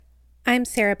I'm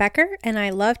Sarah Becker, and I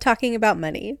love talking about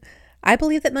money. I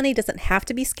believe that money doesn't have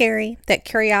to be scary, that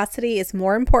curiosity is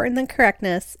more important than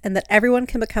correctness, and that everyone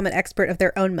can become an expert of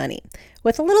their own money.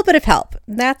 With a little bit of help,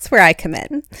 that's where I come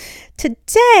in.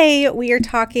 Today, we are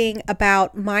talking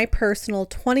about my personal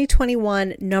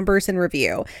 2021 numbers and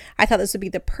review. I thought this would be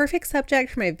the perfect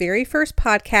subject for my very first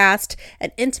podcast,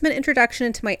 an intimate introduction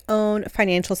into my own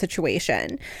financial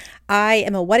situation. I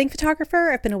am a wedding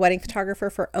photographer. I've been a wedding photographer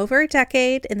for over a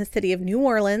decade in the city of New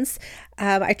Orleans.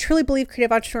 I truly believe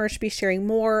creative entrepreneurs should be sharing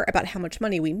more about how much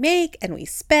money we make and we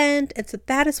spend. And so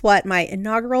that is what my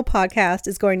inaugural podcast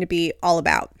is going to be all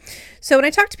about. So when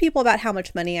I talk to people about how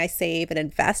much money I save and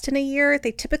invest in a year,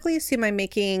 they typically assume I'm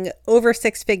making over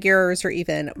six figures or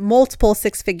even multiple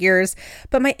six figures.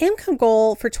 But my income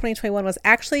goal for 2021 was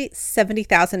actually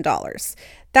 $70,000.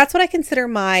 That's what I consider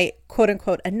my quote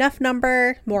unquote enough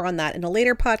number. More on that in a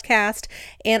later podcast.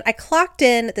 And I clocked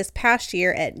in this past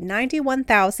year at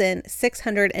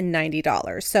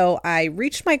 $91,690. So I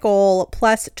reached my goal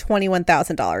plus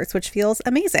 $21,000, which feels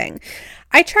amazing.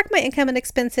 I track my income and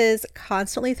expenses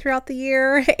constantly throughout the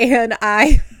year, and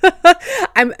I'm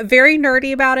very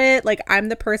nerdy about it. Like, I'm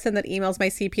the person that emails my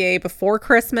CPA before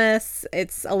Christmas.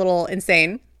 It's a little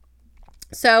insane.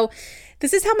 So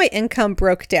this is how my income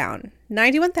broke down.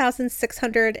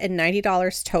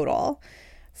 $91,690 total.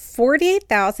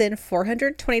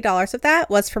 $48,420 of that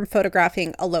was from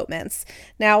photographing elopements.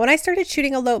 Now, when I started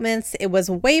shooting elopements, it was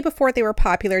way before they were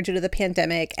popular due to the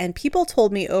pandemic, and people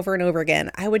told me over and over again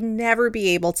I would never be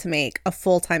able to make a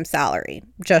full-time salary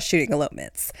just shooting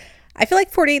elopements. I feel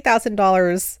like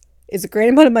 $48,000 is a great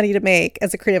amount of money to make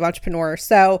as a creative entrepreneur,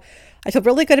 so I feel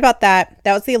really good about that.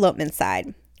 That was the elopement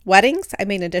side. Weddings, I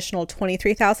made an additional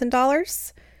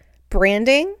 $23,000.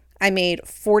 Branding, I made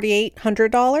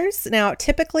 $4,800. Now,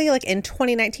 typically like in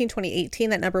 2019,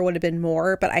 2018, that number would have been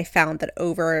more, but I found that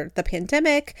over the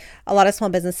pandemic, a lot of small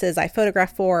businesses I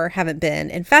photograph for haven't been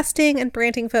investing in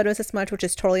branding photos as much, which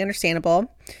is totally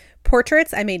understandable.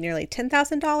 Portraits, I made nearly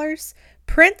 $10,000.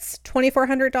 Prints,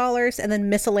 $2,400. And then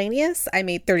miscellaneous, I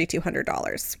made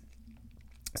 $3,200.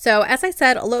 So as I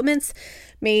said, elopements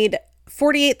made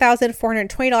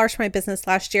 $48,420 for my business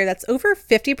last year. That's over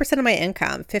 50% of my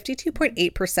income,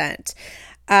 52.8%.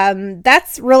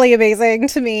 That's really amazing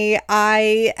to me.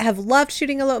 I have loved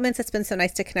shooting elopements. It's been so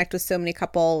nice to connect with so many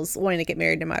couples wanting to get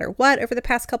married no matter what over the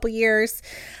past couple years.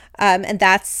 And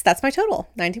that's my total,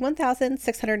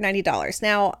 $91,690.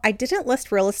 Now, I didn't list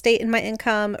real estate in my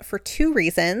income for two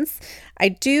reasons. I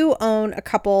do own a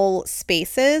couple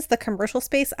spaces. The commercial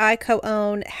space I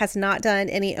co-own has not done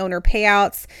any owner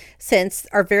payouts since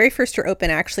our very first year open,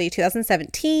 actually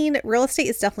 2017. Real estate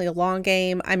is definitely a long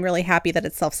game. I'm really happy that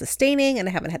it's self-sustaining and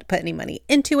I haven't had to put any money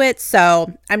into it,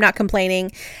 so I'm not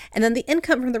complaining. And then the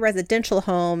income from the residential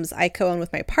homes I co-own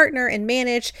with my partner and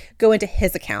manage go into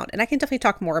his account, and I can definitely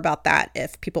talk more about that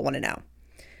if people want to know.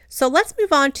 So let's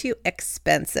move on to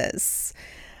expenses.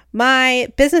 My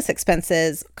business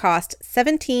expenses cost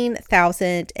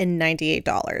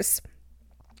 $17,098.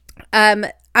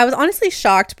 I was honestly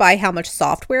shocked by how much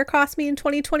software cost me in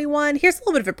 2021. Here's a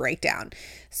little bit of a breakdown.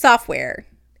 Software,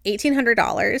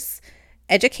 $1,800.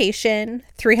 Education,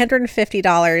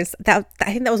 $350. I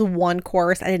think that was one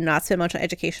course. I did not spend much on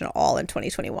education at all in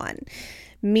 2021.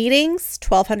 Meetings,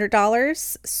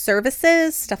 $1,200.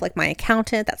 Services, stuff like my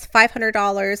accountant, that's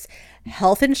 $500.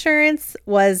 Health insurance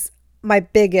was my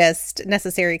biggest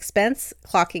necessary expense,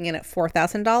 clocking in at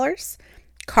 $4,000.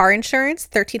 Car insurance,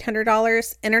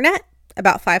 $1,300. Internet,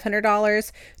 about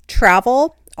 $500.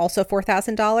 Travel, also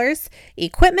 $4,000.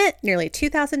 Equipment, nearly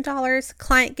 $2,000.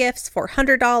 Client gifts,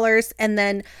 $400. And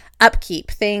then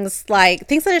upkeep, things I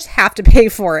just have to pay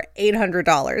for,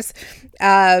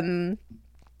 $800.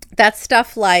 That's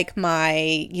stuff like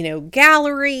my,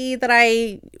 gallery that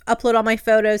I upload all my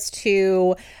photos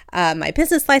to, my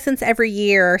business license every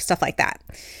year, stuff like that.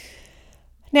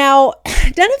 Now,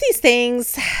 none of these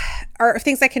things are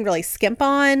things I can really skimp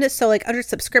on. So like under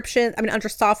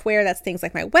software, that's things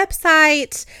like my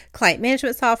website, client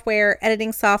management software,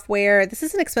 editing software. This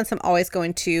is an expense I'm always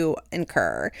going to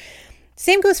incur.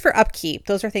 Same goes for upkeep.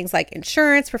 Those are things like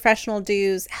insurance, professional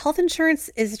dues. Health insurance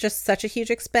is just such a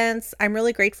huge expense. I'm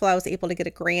really grateful I was able to get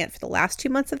a grant for the last 2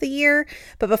 months of the year.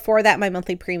 But before that, my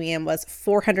monthly premium was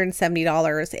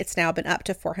 $470. It's now been up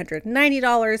to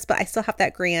 $490, but I still have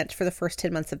that grant for the first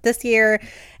 10 months of this year.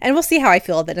 And we'll see how I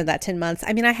feel at the end of that 10 months.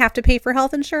 I mean, I have to pay for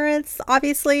health insurance,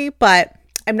 obviously, but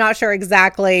I'm not sure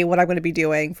exactly what I'm going to be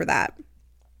doing for that.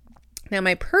 Now,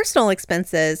 my personal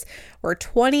expenses were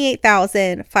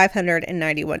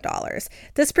 $28,591.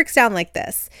 This breaks down like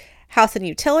this. House and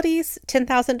utilities,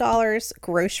 $10,000.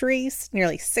 Groceries,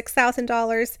 nearly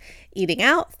 $6,000. Eating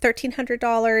out, $1,300.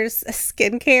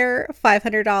 Skincare,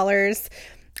 $500.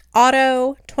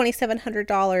 Auto,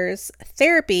 $2,700.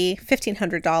 Therapy,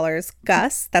 $1,500.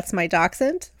 Gus, that's my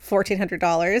dachshund,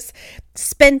 $1,400.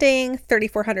 Spending,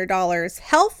 $3,400.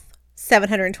 Health,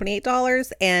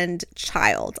 $728. And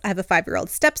child, I have a 5-year-old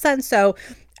stepson, so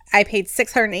I paid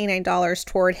 $689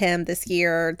 toward him this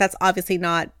year. That's obviously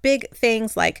not big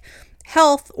things like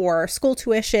health or school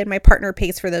tuition. My partner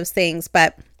pays for those things,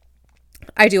 but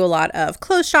I do a lot of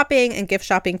clothes shopping and gift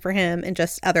shopping for him and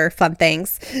just other fun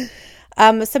things.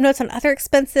 Some notes on other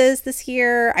expenses this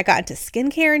year. I got into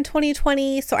skincare in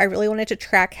 2020, so I really wanted to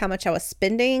track how much I was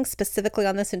spending specifically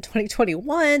on this in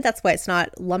 2021. That's why it's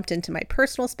not lumped into my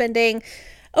personal spending.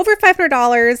 Over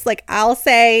 $500, like I'll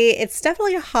say, it's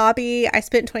definitely a hobby. I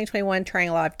spent 2021 trying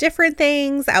a lot of different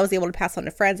things. I was able to pass on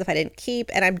to friends if I didn't keep,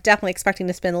 and I'm definitely expecting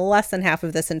to spend less than half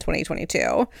of this in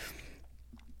 2022.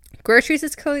 Groceries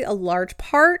is clearly a large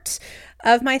part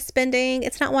of my spending.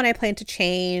 It's not one I plan to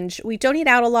change. We don't eat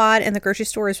out a lot, and the grocery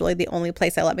store is really the only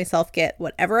place I let myself get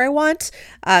whatever I want.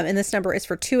 And this number is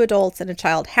for 2 adults and a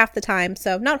child half the time,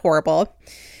 so not horrible.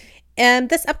 And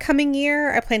this upcoming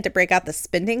year, I plan to break out the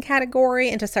spending category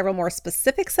into several more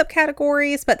specific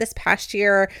subcategories. But this past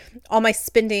year, all my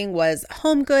spending was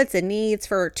home goods and needs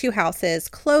for 2 houses,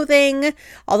 clothing.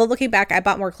 Although looking back, I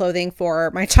bought more clothing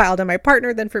for my child and my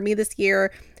partner than for me this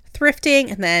year.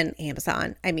 Thrifting, and then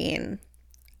Amazon. I mean,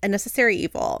 a necessary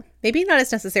evil. Maybe not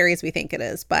as necessary as we think it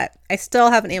is, but I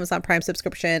still have an Amazon Prime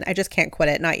subscription. I just can't quit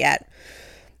it. Not yet.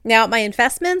 Now, my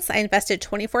investments, I invested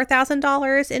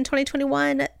 $24,000 in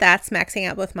 2021. That's maxing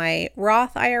out both my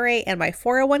Roth IRA and my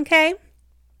 401k.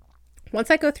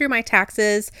 Once I go through my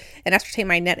taxes and ascertain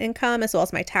my net income as well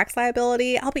as my tax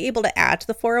liability, I'll be able to add to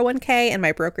the 401k and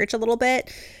my brokerage a little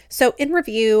bit. So in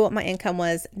review, my income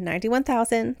was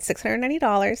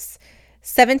 $91,690.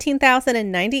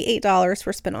 $17,098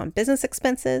 were spent on business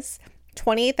expenses.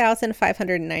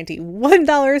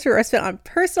 $28,591 were spent on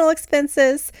personal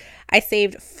expenses. I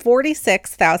saved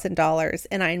 $46,000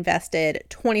 and I invested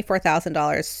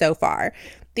 $24,000 so far.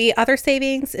 The other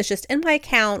savings is just in my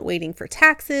account, waiting for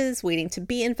taxes, waiting to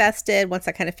be invested once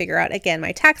I kind of figure out, again,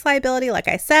 my tax liability, like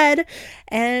I said.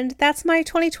 And that's my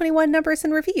 2021 numbers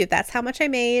in review. That's how much I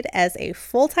made as a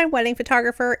full-time wedding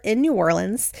photographer in New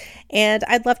Orleans. And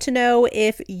I'd love to know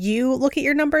if you look at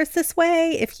your numbers this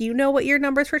way, if you know what your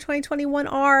numbers for 2021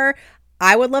 are.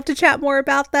 I would love to chat more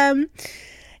about them.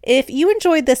 If you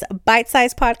enjoyed this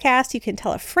bite-sized podcast, you can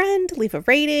tell a friend, leave a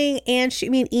rating, and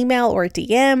shoot me an email or a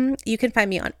DM. You can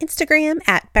find me on Instagram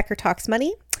at Becker Talks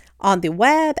Money, on the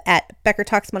web at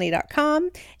beckertalksmoney.com,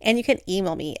 and you can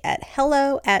email me at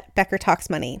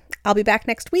hello@beckertalksmoney. I'll be back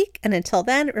next week, and until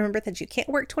then, remember that you can't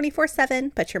work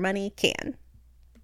 24/7, but your money can.